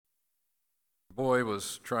boy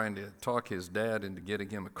was trying to talk his dad into getting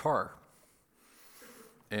him a car.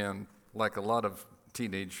 And like a lot of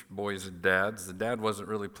teenage boys and dads, the dad wasn't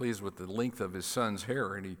really pleased with the length of his son's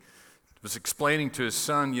hair. And he was explaining to his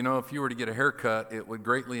son, you know, if you were to get a haircut, it would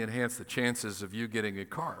greatly enhance the chances of you getting a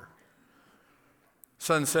car.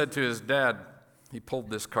 Son said to his dad, he pulled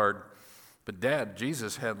this card, "But Dad,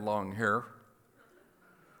 Jesus had long hair."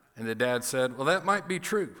 And the dad said, "Well, that might be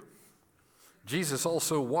true. Jesus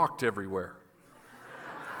also walked everywhere."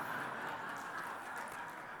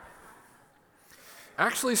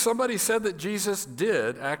 Actually, somebody said that Jesus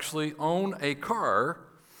did actually own a car,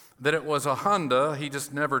 that it was a Honda. He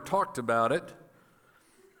just never talked about it.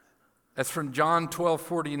 That's from John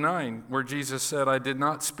 12:49, where Jesus said, "I did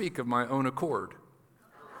not speak of my own accord."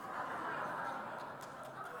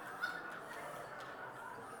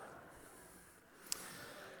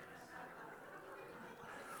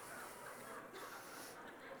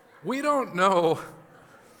 We don't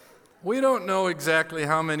know exactly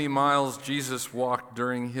how many miles Jesus walked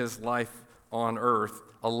during his life on earth.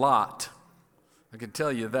 A lot. I can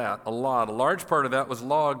tell you that, a lot. A large part of that was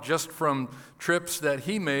logged just from trips that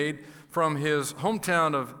he made from his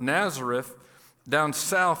hometown of Nazareth down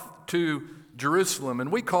south to Jerusalem.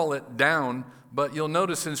 And we call it down, but you'll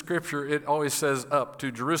notice in Scripture it always says up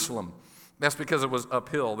to Jerusalem. That's because it was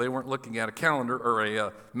uphill. They weren't looking at a calendar or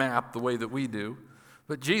a map the way that we do.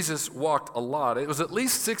 But Jesus walked a lot. It was at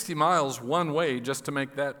least 60 miles one way just to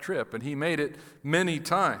make that trip, and he made it many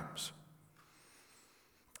times.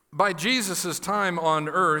 By Jesus' time on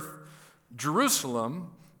earth,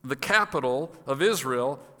 Jerusalem, the capital of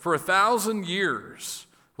Israel, for 1,000 years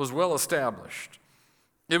was well established.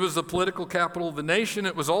 It was the political capital of the nation.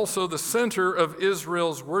 It was also the center of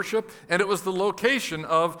Israel's worship, and it was the location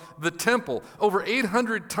of the temple. Over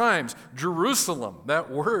 800 times, Jerusalem,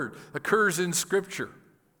 that word, occurs in Scripture.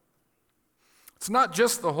 It's not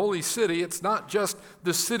just the holy city. It's not just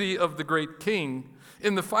the city of the great king.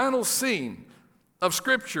 In the final scene of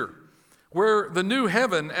Scripture, where the new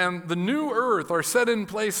heaven and the new earth are set in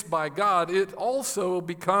place by God, it also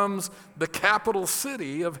becomes the capital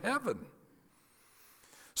city of heaven.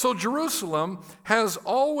 So Jerusalem has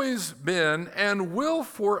always been and will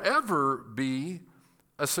forever be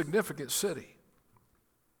a significant city.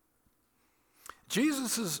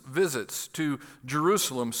 Jesus' visits to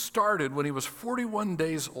Jerusalem started when he was 41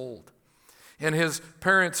 days old, and his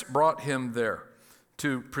parents brought him there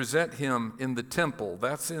to present him in the temple.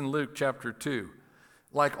 That's in Luke chapter 2.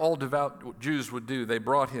 Like all devout Jews would do, they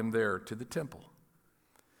brought him there to the temple.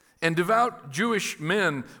 And devout Jewish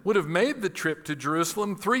men would have made the trip to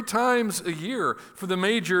Jerusalem 3 times a year for the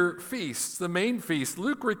major feasts, the main feast.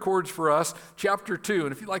 Luke records for us chapter 2.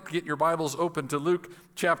 And if you'd like to get your Bibles open to Luke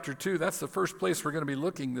chapter 2, that's the first place we're going to be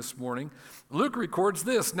looking this morning. Luke records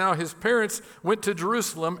this. Now his parents went to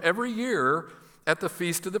Jerusalem every year at the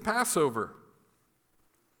feast of the Passover.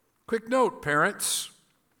 Quick note, parents.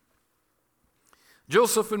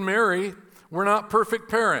 Joseph and Mary were not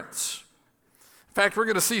perfect parents. In fact, we're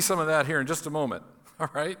going to see some of that here in just a moment, all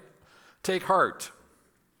right? Take heart.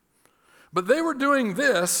 But they were doing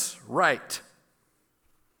this right.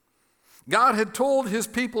 God had told his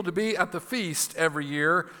people to be at the feast every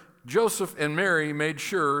year. Joseph and Mary made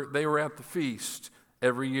sure they were at the feast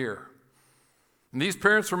every year. And these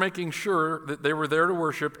parents were making sure that they were there to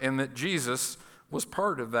worship and that Jesus was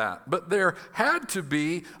part of that. But there had to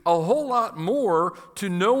be a whole lot more to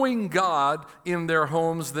knowing God in their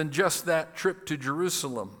homes than just that trip to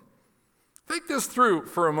Jerusalem. Think this through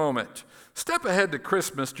for a moment. Step ahead to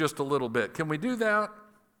Christmas just a little bit. Can we do that?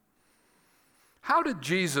 How did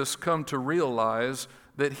Jesus come to realize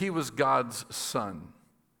that he was God's son?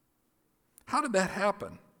 How did that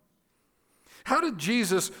happen? How did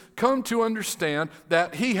Jesus come to understand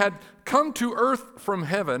that he had come to earth from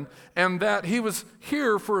heaven and that he was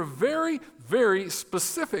here for a very, very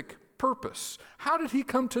specific purpose? How did he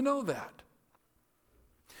come to know that?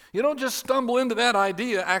 You don't just stumble into that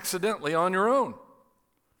idea accidentally on your own.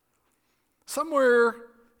 Somewhere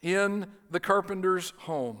in the carpenter's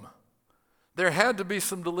home, there had to be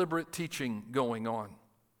some deliberate teaching going on.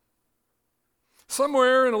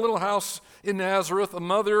 Somewhere in a little house in Nazareth, a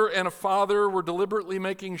mother and a father were deliberately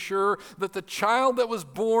making sure that the child that was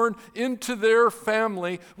born into their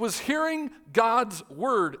family was hearing God's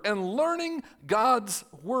word and learning God's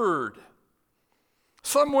word.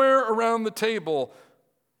 Somewhere around the table,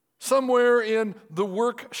 somewhere in the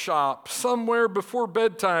workshop, somewhere before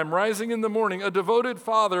bedtime, rising in the morning, a devoted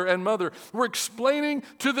father and mother were explaining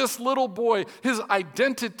to this little boy his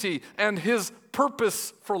identity and his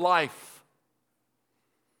purpose for life.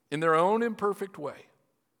 In their own imperfect way.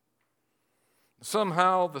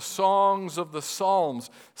 Somehow the songs of the Psalms,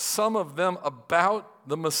 some of them about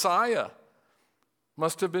the Messiah,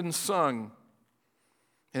 must have been sung.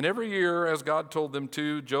 And every year, as God told them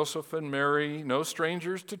to, Joseph and Mary, no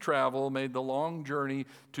strangers to travel, made the long journey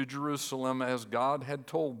to Jerusalem as God had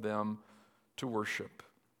told them to worship.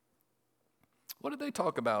 What did they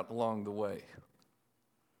talk about along the way?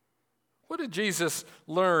 What did Jesus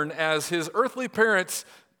learn as his earthly parents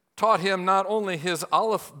taught him not only his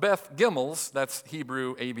Aleph, Beth, Gimels, that's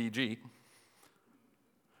Hebrew ABG,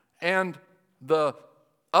 and the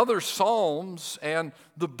other Psalms and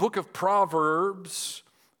the book of Proverbs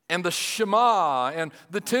and the Shema and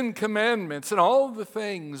the Ten Commandments and all the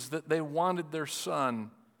things that they wanted their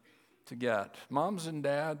son to get? Moms and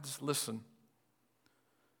dads, listen.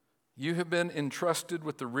 You have been entrusted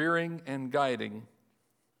with the rearing and guiding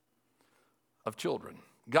of children.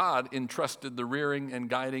 God entrusted the rearing and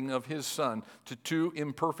guiding of his son to two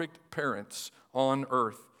imperfect parents on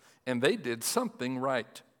earth, and they did something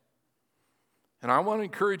right. And I want to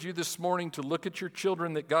encourage you this morning to look at your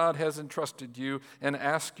children that God has entrusted you and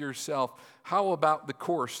ask yourself, how about the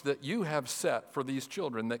course that you have set for these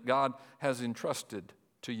children that God has entrusted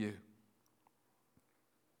to you?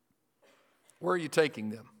 Where are you taking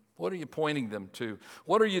them? What are you pointing them to?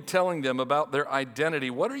 What are you telling them about their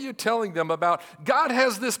identity? What are you telling them about God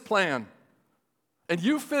has this plan and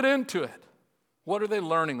you fit into it? What are they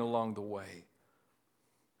learning along the way?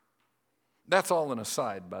 That's all an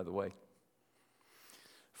aside, by the way.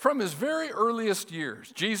 From his very earliest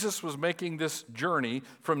years, Jesus was making this journey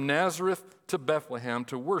from Nazareth to Bethlehem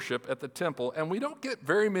to worship at the temple, and we don't get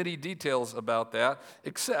very many details about that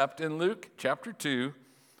except in Luke chapter 2,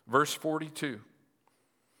 verse 42.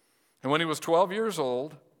 And when he was 12 years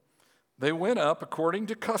old, they went up according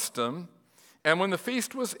to custom, and when the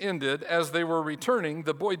feast was ended, as they were returning,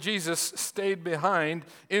 the boy Jesus stayed behind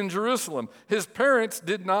in Jerusalem. His parents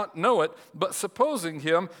did not know it, but supposing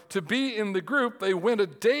him to be in the group, they went a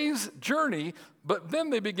day's journey, but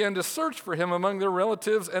then they began to search for him among their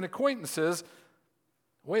relatives and acquaintances.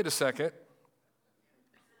 Wait a second.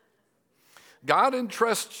 God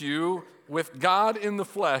entrusts you with God in the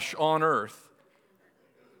flesh on earth,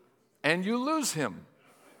 and you lose him.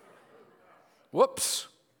 Whoops.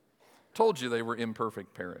 Told you they were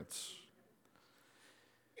imperfect parents.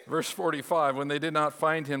 Verse 45, when they did not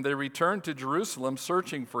find him, they returned to Jerusalem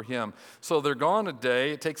searching for him. So they're gone a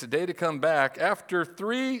day. It takes a day to come back. After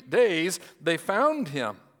 3 days, they found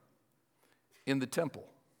him in the temple,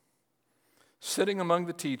 sitting among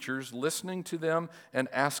the teachers, listening to them and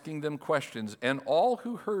asking them questions. And all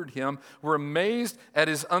who heard him were amazed at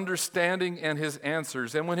his understanding and his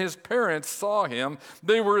answers. And when his parents saw him,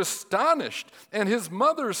 they were astonished. And his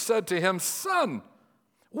mother said to him, "Son,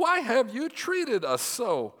 why have you treated us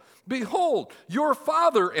so? Behold, your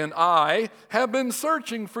father and I have been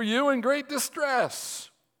searching for you in great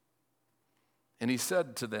distress." And he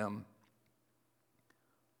said to them,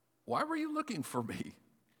 "Why were you looking for me?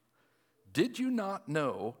 Did you not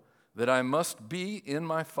know that I must be in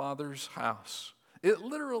my Father's house?" It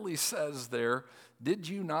literally says there, did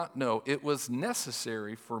you not know it was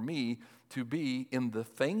necessary for me to be in the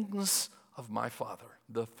things of my Father,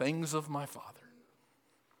 the things of my Father.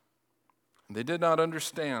 And they did not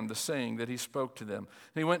understand the saying that he spoke to them.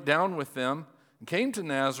 And he went down with them and came to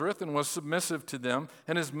Nazareth and was submissive to them.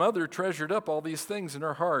 And his mother treasured up all these things in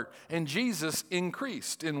her heart. And Jesus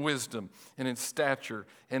increased in wisdom and in stature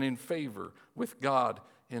and in favor with God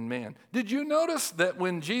and man. Did you notice that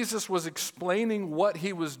when Jesus was explaining what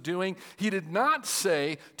he was doing, he did not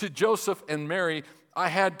say to Joseph and Mary, "I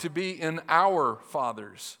had to be in our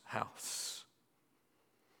Father's house."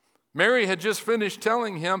 Mary had just finished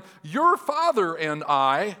telling him, "Your father and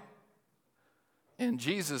I." And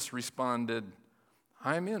Jesus responded,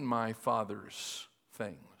 "I'm in my Father's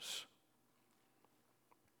things."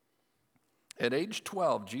 At age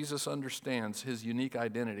 12, Jesus understands his unique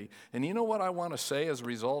identity. And you know what I want to say as a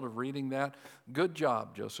result of reading that? Good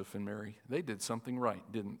job, Joseph and Mary. They did something right,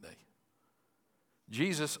 didn't they?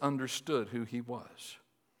 Jesus understood who he was.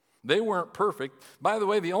 They weren't perfect. By the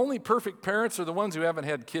way, the only perfect parents are the ones who haven't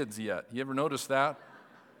had kids yet. You ever notice that?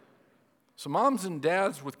 So moms and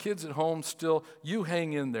dads with kids at home still, you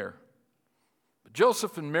hang in there. But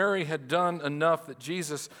Joseph and Mary had done enough that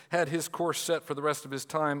Jesus had his course set for the rest of his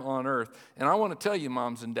time on earth. And I want to tell you,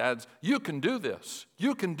 moms and dads, you can do this.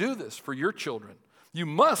 You can do this for your children. You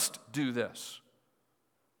must do this.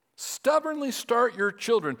 Stubbornly start your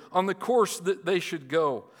children on the course that they should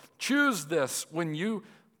go. Choose this. When you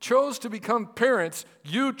chose to become parents,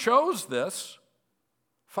 you chose this.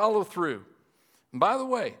 Follow through. And by the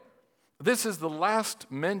way, this is the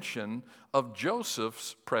last mention of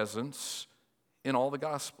Joseph's presence in all the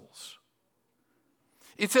Gospels.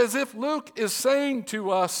 It's as if Luke is saying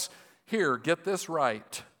to us, here, get this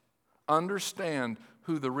right. Understand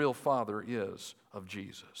who the real Father is of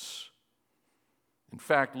Jesus. In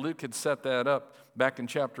fact, Luke had set that up back in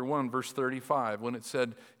chapter 1, verse 35, when it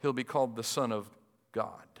said he'll be called the Son of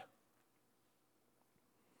God.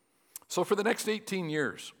 So for the next 18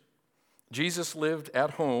 years, Jesus lived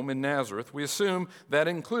at home in Nazareth. We assume that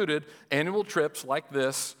included annual trips like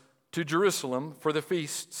this to Jerusalem for the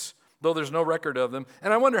feasts, though there's no record of them.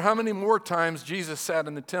 And I wonder how many more times Jesus sat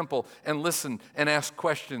in the temple and listened and asked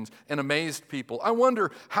questions and amazed people. I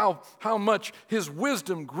wonder how much his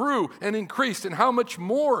wisdom grew and increased and how much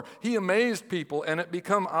more he amazed people, and it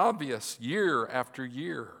became obvious year after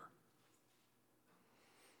year.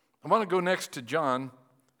 I want to go next to John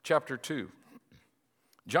chapter 2.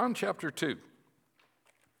 John chapter 2.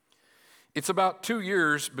 It's about 2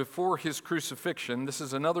 years before his crucifixion. This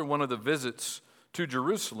is another one of the visits to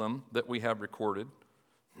Jerusalem that we have recorded.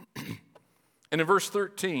 And in verse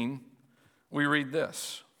 13, we read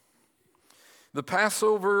this. The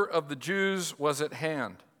Passover of the Jews was at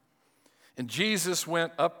hand, and Jesus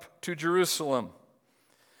went up to Jerusalem.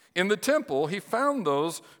 In the temple, he found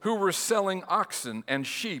those who were selling oxen and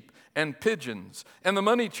sheep and pigeons, and the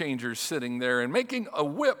money changers sitting there, and making a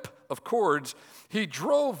whip of cords, he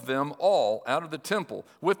drove them all out of the temple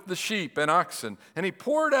with the sheep and oxen, and he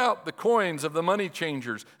poured out the coins of the money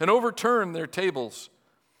changers and overturned their tables.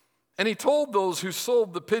 And he told those who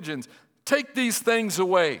sold the pigeons, take these things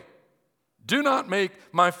away. Do not make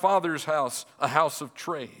my Father's house a house of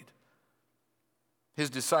trade. His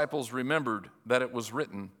disciples remembered that it was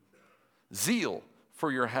written, zeal for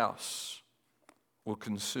your house will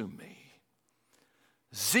consume me.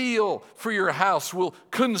 Zeal for your house will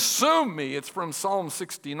consume me. It's from Psalm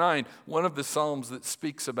 69, one of the Psalms that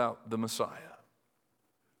speaks about the Messiah.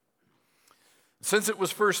 Since it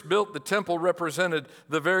was first built, the temple represented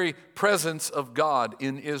the very presence of God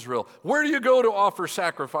in Israel. Where do you go to offer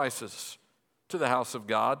sacrifices? To the house of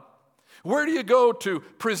God. Where do you go to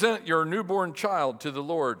present your newborn child to the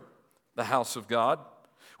Lord? The house of God.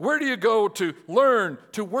 Where do you go to learn,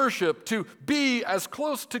 to worship, to be as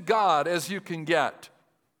close to God as you can get?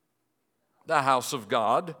 The house of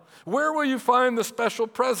God. Where will you find the special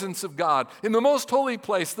presence of God? In the most holy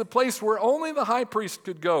place, the place where only the high priest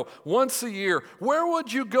could go once a year. Where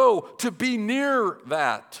would you go to be near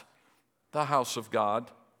that? The house of God.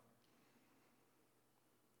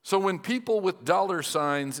 So when people with dollar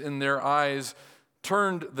signs in their eyes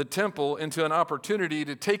turned the temple into an opportunity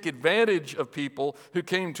to take advantage of people who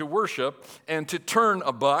came to worship and to turn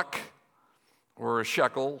a buck or a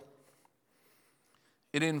shekel,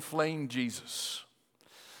 it inflamed Jesus.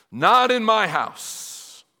 Not in my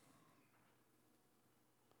house.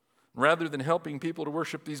 Rather than helping people to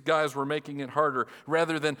worship, these guys were making it harder.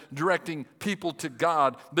 Rather than directing people to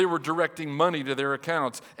God, they were directing money to their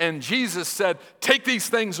accounts. And Jesus said, take these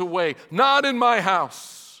things away. Not in my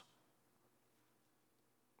house.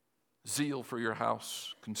 Zeal for your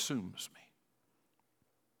house consumes me.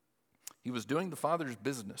 He was doing the Father's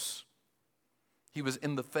business. He was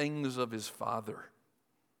in the things of his Father.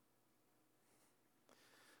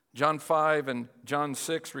 John 5 and John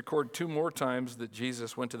 6 record 2 more times that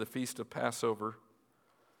Jesus went to the feast of Passover.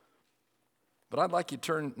 But I'd like you to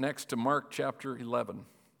turn next to Mark chapter 11,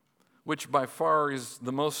 which by far is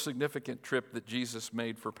the most significant trip that Jesus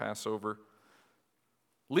made for Passover,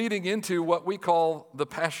 leading into what we call the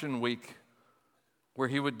Passion Week, where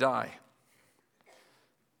he would die.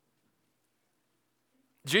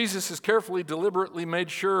 Jesus has carefully, deliberately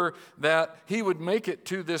made sure that he would make it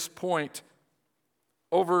to this point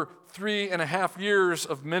over 3.5 years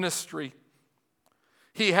of ministry.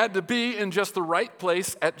 He had to be in just the right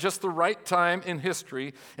place at just the right time in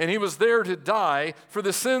history, and he was there to die for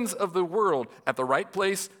the sins of the world at the right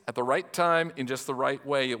place, at the right time, in just the right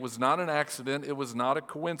way. It was not an accident. It was not a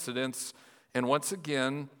coincidence. And once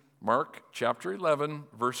again, Mark chapter 11,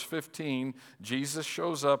 verse 15, Jesus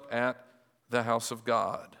shows up at the house of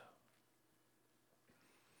God.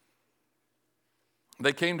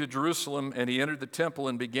 They came to Jerusalem, and he entered the temple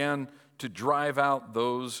and began to drive out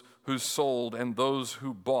those who sold and those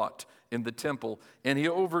who bought in the temple. And he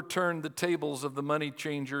overturned the tables of the money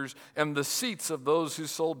changers and the seats of those who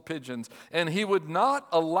sold pigeons. And he would not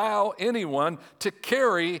allow anyone to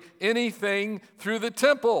carry anything through the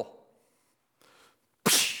temple.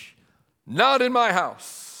 Psh, not in my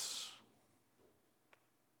house.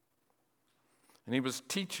 And he was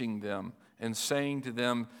teaching them and saying to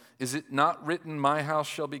them, is it not written, my house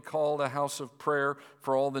shall be called a house of prayer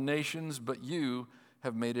for all the nations, but you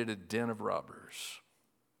have made it a den of robbers?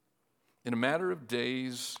 In a matter of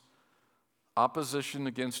days, opposition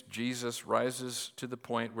against Jesus rises to the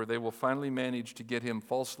point where they will finally manage to get him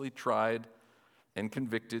falsely tried and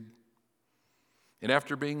convicted. And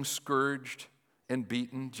after being scourged and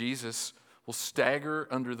beaten, Jesus will stagger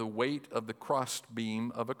under the weight of the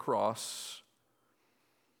crossbeam of a cross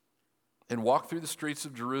and walk through the streets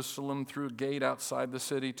of Jerusalem through a gate outside the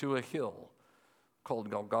city to a hill called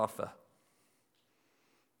Golgotha.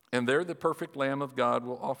 And there the perfect Lamb of God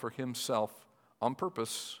will offer himself on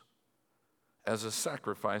purpose as a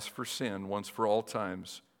sacrifice for sin once for all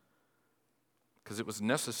times, because it was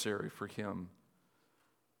necessary for him.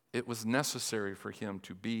 It was necessary for him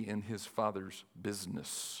to be in his Father's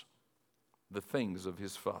business, the things of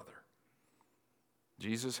his Father.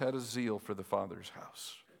 Jesus had a zeal for the Father's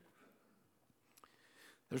house.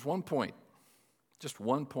 There's one point, just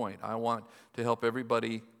one point I want to help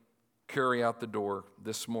everybody carry out the door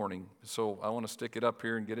this morning. So I want to stick it up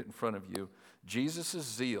here and get it in front of you. Jesus'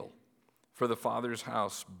 zeal for the Father's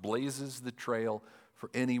house blazes the trail for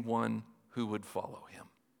anyone who would follow him.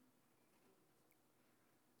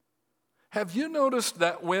 Have you noticed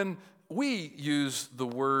that when we use the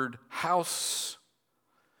word house,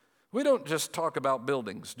 we don't just talk about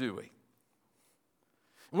buildings, do we?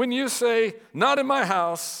 When you say, not in my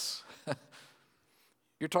house,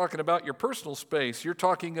 you're talking about your personal space. You're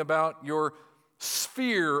talking about your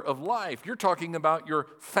sphere of life. You're talking about your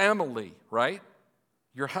family, right?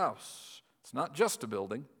 Your house. It's not just a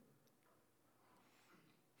building.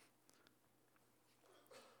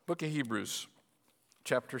 Book of Hebrews,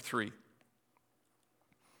 chapter 3.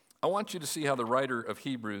 I want you to see how the writer of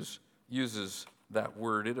Hebrews uses that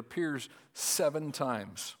word. It appears 7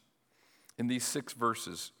 times in these 6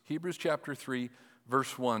 verses. Hebrews chapter 3,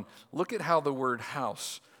 verse 1. Look at how the word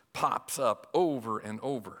house pops up over and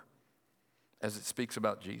over as it speaks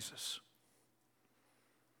about Jesus.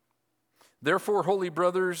 Therefore, holy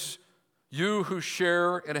brothers, you who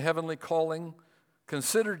share in a heavenly calling,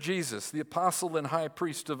 consider Jesus, the apostle and high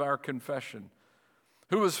priest of our confession,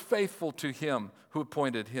 who was faithful to him who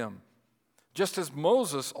appointed him, just as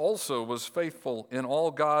Moses also was faithful in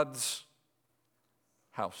all God's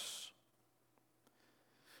house.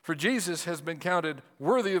 For Jesus has been counted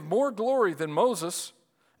worthy of more glory than Moses,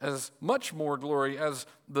 as much more glory as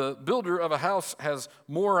the builder of a house has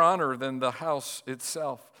more honor than the house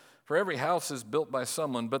itself. For every house is built by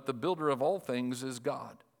someone, but the builder of all things is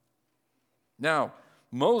God. Now,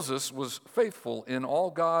 Moses was faithful in all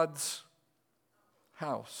God's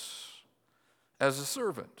house as a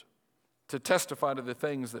servant to testify to the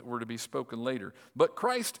things that were to be spoken later. But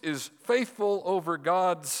Christ is faithful over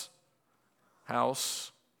God's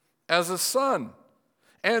house as a son,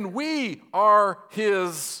 and we are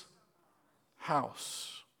his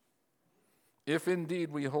house, if indeed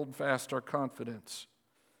we hold fast our confidence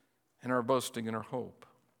and our boasting and our hope.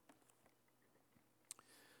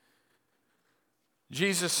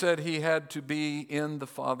 Jesus said he had to be in the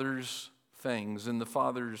Father's things, in the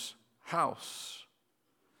Father's house.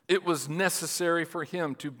 It was necessary for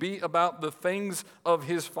him to be about the things of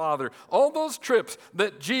his Father. All those trips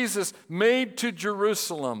that Jesus made to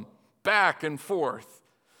Jerusalem, back and forth,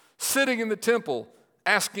 sitting in the temple,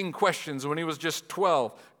 asking questions when he was just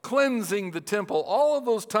 12, cleansing the temple, all of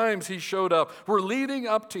those times he showed up were leading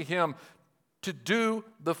up to him to do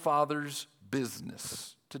the Father's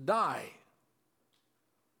business, to die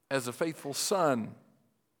as a faithful son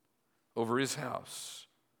over his house,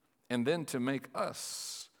 and then to make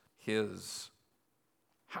us his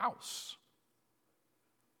house.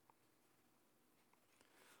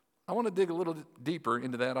 I want to dig a little deeper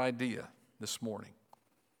into that idea this morning.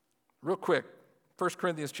 Real quick, 1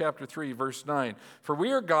 Corinthians chapter 3, verse 9. For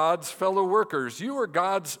we are God's fellow workers. You are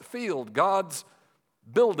God's field, God's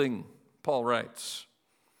building, Paul writes.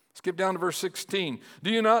 Skip down to verse 16.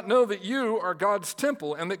 Do you not know that you are God's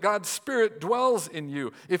temple and that God's Spirit dwells in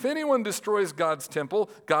you? If anyone destroys God's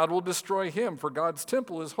temple, God will destroy him, for God's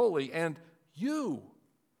temple is holy, and you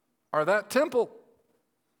are that temple.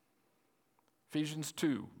 Ephesians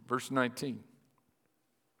 2, verse 19.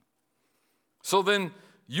 So then,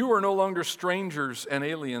 you are no longer strangers and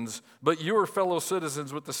aliens, but you are fellow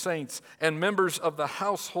citizens with the saints and members of the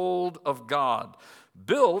household of God,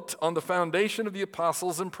 built on the foundation of the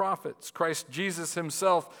apostles and prophets, Christ Jesus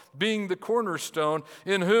himself being the cornerstone,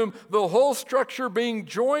 in whom the whole structure being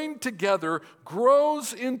joined together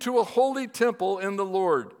grows into a holy temple in the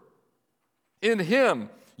Lord. In him,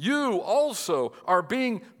 you also are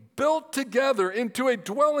being built together into a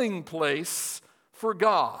dwelling place for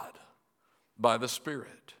God by the Spirit.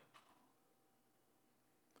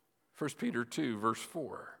 1 Peter 2, verse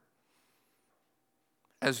 4.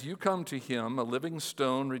 as you come to him, a living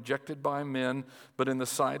stone rejected by men, but in the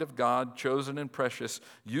sight of God, chosen and precious,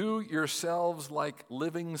 you yourselves, like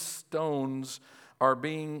living stones, are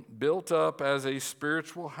being built up as a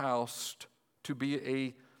spiritual house to be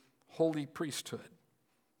a holy priesthood,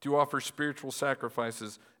 to offer spiritual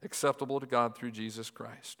sacrifices acceptable to God through Jesus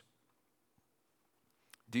Christ.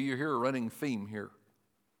 Do you hear a running theme here?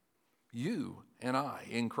 You and I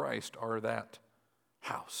in Christ are that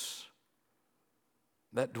house,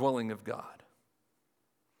 that dwelling of God.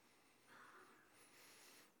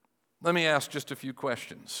 Let me ask just a few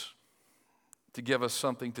questions to give us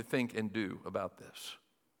something to think and do about this.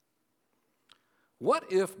 What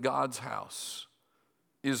if God's house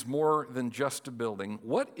is more than just a building?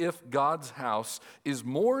 What if God's house is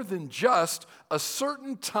more than just a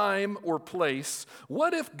certain time or place?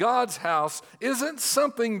 What if God's house isn't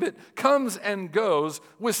something that comes and goes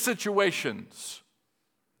with situations?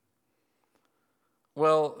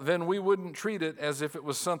 Well, then we wouldn't treat it as if it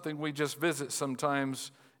was something we just visit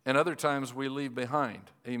sometimes and other times we leave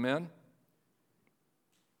behind. Amen?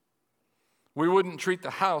 We wouldn't treat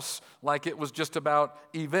the house like it was just about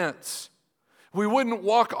events. We wouldn't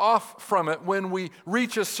walk off from it when we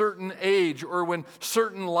reach a certain age or when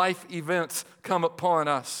certain life events come upon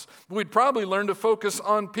us. We'd probably learn to focus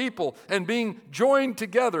on people and being joined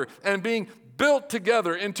together and being built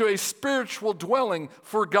together into a spiritual dwelling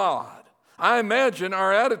for God. I imagine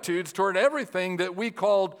our attitudes toward everything that we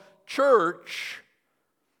called church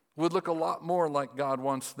would look a lot more like God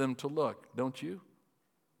wants them to look, don't you?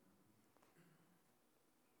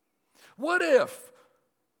 What if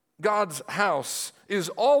God's house is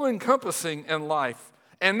all-encompassing in life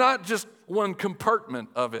and not just one compartment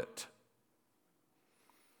of it?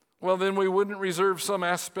 Well, then we wouldn't reserve some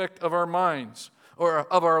aspect of our minds or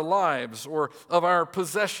of our lives or of our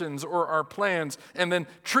possessions or our plans and then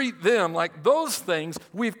treat them like those things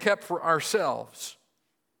we've kept for ourselves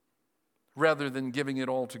rather than giving it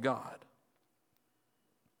all to God.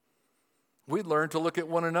 We'd learn to look at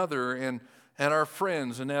one another and at our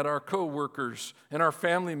friends and at our co-workers and our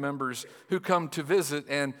family members who come to visit,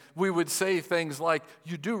 and we would say things like,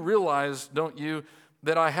 "You do realize, don't you,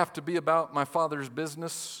 that I have to be about my Father's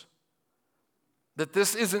business? That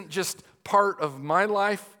this isn't just part of my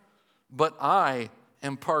life, but I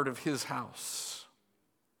am part of His house."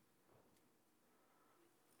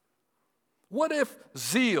 What if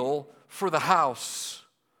zeal for the house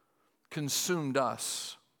consumed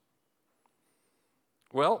us?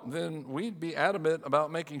 Well, then we'd be adamant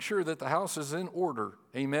about making sure that the house is in order.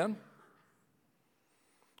 Amen?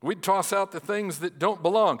 We'd toss out the things that don't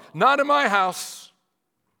belong. Not in my house.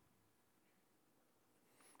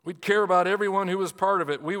 We'd care about everyone who was part of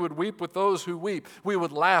it. We would weep with those who weep. We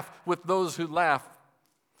would laugh with those who laugh.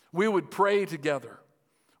 We would pray together.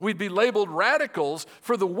 We'd be labeled radicals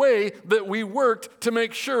for the way that we worked to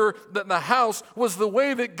make sure that the house was the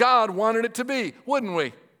way that God wanted it to be, wouldn't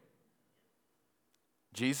we?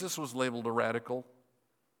 Jesus was labeled a radical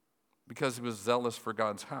because he was zealous for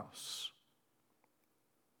God's house.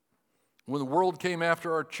 When the world came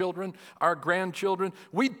after our children, our grandchildren,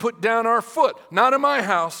 we'd put down our foot, "Not in my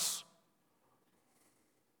house."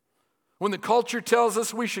 When the culture tells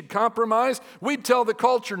us we should compromise, we'd tell the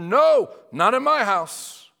culture, "No, not in my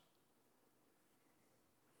house."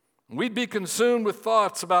 We'd be consumed with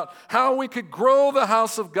thoughts about how we could grow the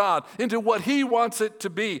house of God into what He wants it to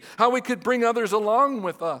be, how we could bring others along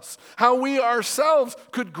with us, how we ourselves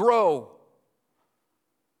could grow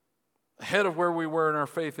ahead of where we were in our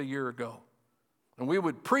faith a year ago. And we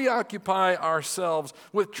would preoccupy ourselves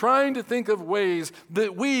with trying to think of ways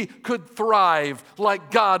that we could thrive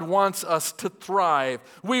like God wants us to thrive.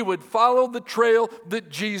 We would follow the trail that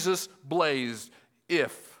Jesus blazed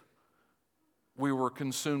if we were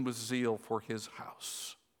consumed with zeal for His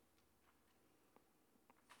house.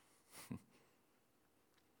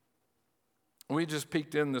 We just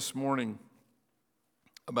peeked in this morning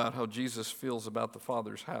about how Jesus feels about the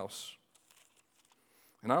Father's house.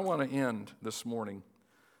 And I want to end this morning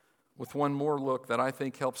with one more look that I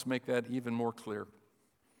think helps make that even more clear.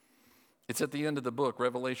 It's at the end of the book,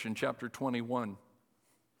 Revelation chapter 21.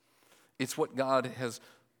 It's what God has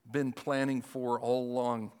been planning for all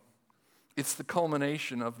along. It's the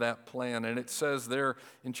culmination of that plan. And it says there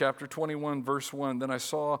in chapter 21, verse 1, "Then I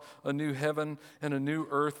saw a new heaven and a new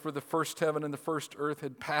earth, for the first heaven and the first earth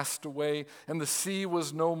had passed away, and the sea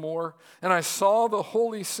was no more. And I saw the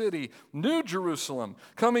holy city, New Jerusalem,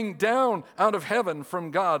 coming down out of heaven from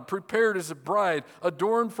God, prepared as a bride,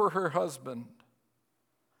 adorned for her husband.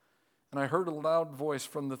 And I heard a loud voice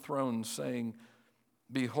from the throne saying,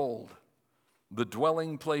 'Behold, the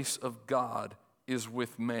dwelling place of God is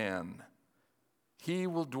with man. He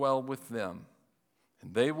will dwell with them,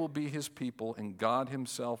 and they will be his people, and God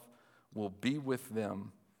himself will be with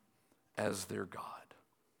them as their God.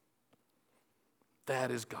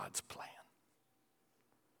 That is God's plan.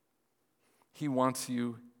 He wants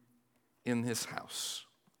you in his house.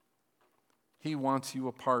 He wants you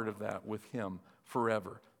a part of that with him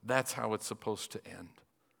forever. That's how it's supposed to end.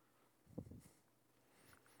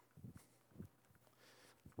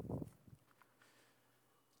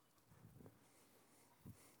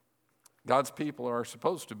 God's people are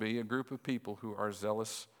supposed to be a group of people who are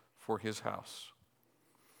zealous for his house.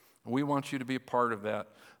 We want you to be a part of that.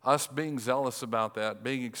 Us being zealous about that,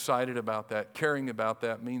 being excited about that, caring about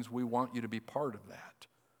that means we want you to be part of that.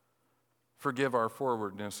 Forgive our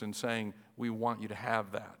forwardness in saying we want you to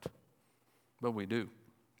have that, but we do.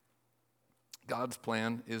 God's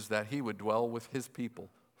plan is that he would dwell with his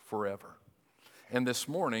people forever. And this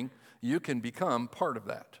morning, you can become part of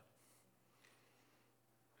that.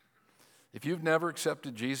 If you've never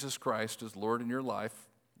accepted Jesus Christ as Lord in your life,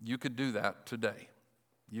 you could do that today.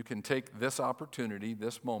 You can take this opportunity,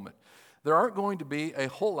 this moment. There aren't going to be a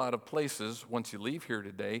whole lot of places once you leave here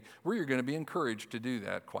today where you're going to be encouraged to do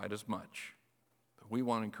that quite as much. But we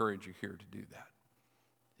want to encourage you here to do that.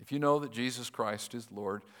 If you know that Jesus Christ is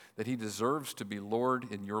Lord, that he deserves to be Lord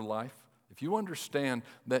in your life, if you understand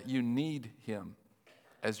that you need him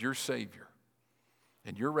as your Savior,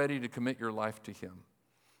 and you're ready to commit your life to him,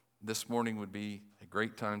 this morning would be a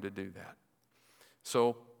great time to do that.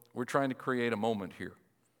 So we're trying to create a moment here,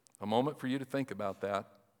 a moment for you to think about that,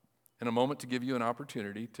 and a moment to give you an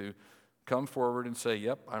opportunity to come forward and say,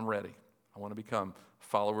 yep, I'm ready. I want to become a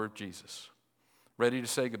follower of Jesus. Ready to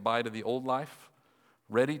say goodbye to the old life,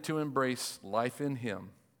 ready to embrace life in him.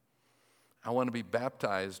 I want to be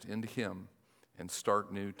baptized into him and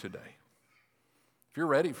start new today. If you're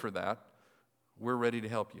ready for that, we're ready to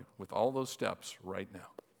help you with all those steps right now.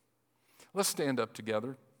 Let's stand up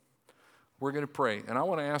together. We're going to pray. And I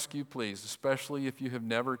want to ask you, please, especially if you have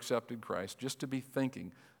never accepted Christ, just to be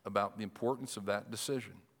thinking about the importance of that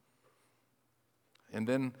decision. And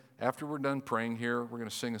then after we're done praying here, we're going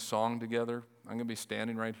to sing a song together. I'm going to be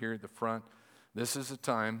standing right here at the front. This is a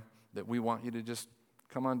time that we want you to just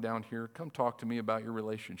come on down here. Come talk to me about your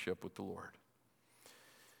relationship with the Lord.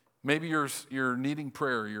 Maybe you're needing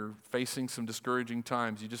prayer. You're facing some discouraging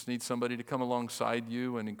times. You just need somebody to come alongside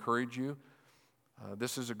you and encourage you.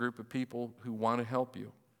 This is a group of people who want to help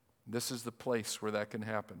you. This is the place where that can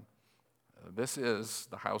happen. This is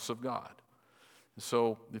the house of God.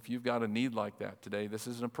 So if you've got a need like that today, this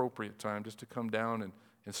is an appropriate time just to come down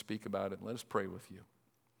and speak about it. And let us pray with you.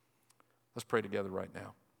 Let's pray together right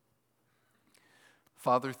now.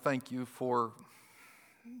 Father, thank you for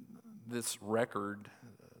this record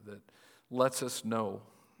that lets us know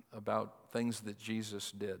about things that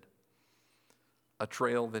Jesus did, a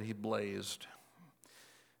trail that he blazed.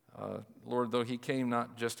 Lord, though he came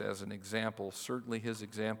not just as an example, certainly his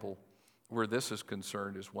example, where this is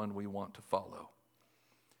concerned, is one we want to follow.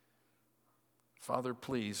 Father,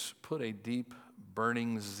 please put a deep,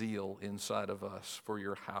 burning zeal inside of us for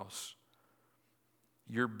your house,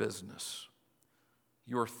 your business,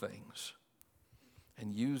 your things,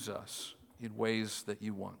 and use us in ways that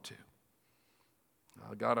you want to.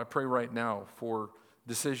 God, I pray right now for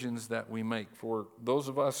decisions that we make, for those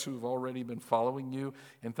of us who've already been following you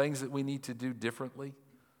and things that we need to do differently,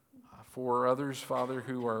 for others, Father,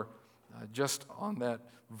 who are just on that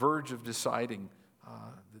verge of deciding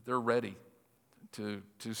that they're ready to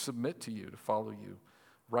submit to you, to follow you.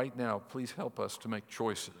 Right now, please help us to make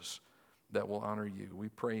choices that will honor you. We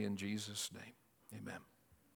pray in Jesus' name. Amen.